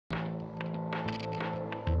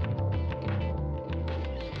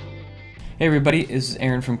Hey everybody, this is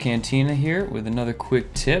Aaron from Cantina here with another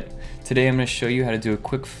quick tip. Today I'm going to show you how to do a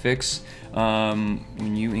quick fix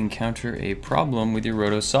when you encounter a problem with your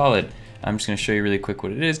Roto solid. I'm just going to show you really quick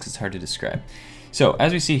what it is because it's hard to describe. So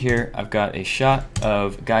as we see here, I've got a shot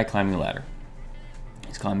of a guy climbing a ladder.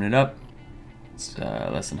 He's climbing it up. It's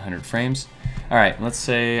less than 100 frames. Alright, let's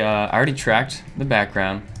say I already tracked the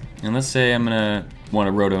background, and let's say I'm going to want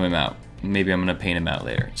to roto him out. Maybe I'm going to paint him out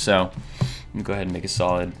later. So I'm going to go ahead and make a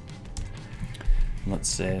solid.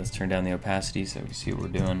 Let's turn down the opacity so we can see what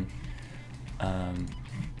we're doing. And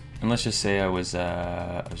let's just say I was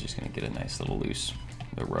just gonna get a nice little loose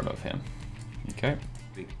the roto of him. Okay.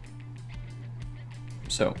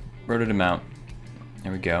 So rotoed him out.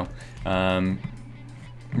 There we go. I'm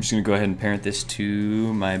just gonna go ahead and parent this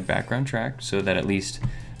to my background track so that at least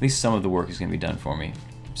some of the work is gonna be done for me.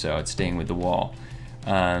 So it's staying with the wall,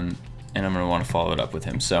 and I'm gonna want to follow it up with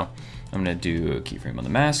him. So I'm going to do a keyframe on the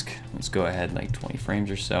mask. Let's go ahead like 20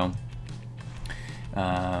 frames or so. We're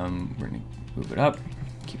going to move it up,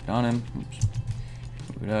 keep it on him. Oops.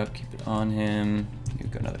 Move it up, keep it on him.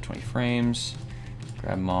 Go another 20 frames.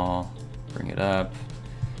 Grab them all, bring it up.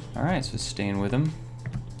 All right, so it's staying with him.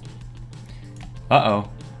 Uh-oh.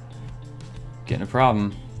 Getting a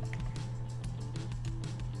problem.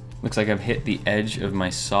 Looks like I've hit the edge of my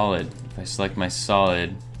solid. If I select my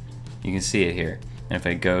solid, you can see it here. And if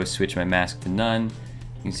I go switch my mask to none,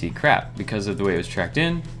 you can see crap. Because of the way it was tracked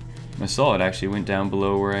in, my solid actually went down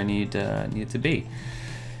below where I need it to be.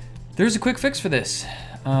 There's a quick fix for this.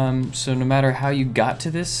 So no matter how you got to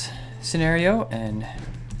this scenario, and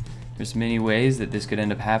there's many ways that this could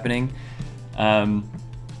end up happening,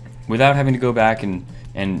 without having to go back and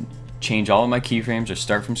change all of my keyframes or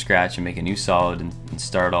start from scratch and make a new solid and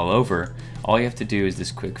start all over, all you have to do is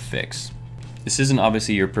this quick fix. This isn't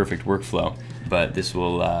obviously your perfect workflow, but this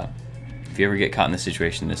will, if you ever get caught in this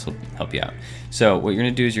situation, this will help you out. So what you're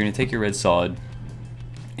going to do is you're going to take your red solid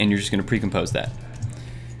and you're just going to pre-compose that.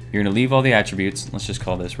 You're going to leave all the attributes. Let's just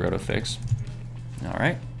call this Roto Fix. All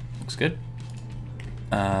right, looks good.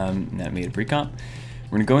 Now made a pre-comp.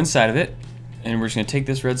 We're going to go inside of it and we're just going to take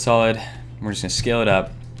this red solid and we're just going to scale it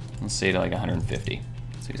up. Let's say to like 150.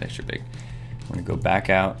 So he's extra big. We're going to go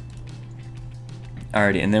back out.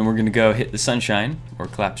 Alrighty, and then we're gonna go hit the sunshine, or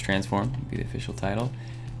collapse transform, would be the official title,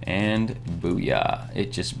 and booyah!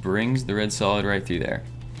 It just brings the red solid right through there.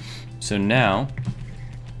 So now,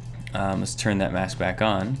 let's turn that mask back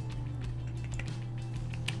on,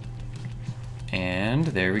 and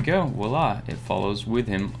there we go, voila! It follows with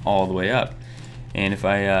him all the way up. And if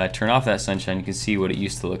I turn off that sunshine, you can see what it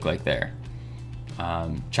used to look like there.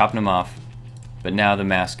 Chopping them off, but now the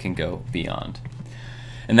mask can go beyond.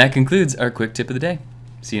 And that concludes our quick tip of the day.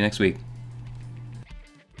 See you next week.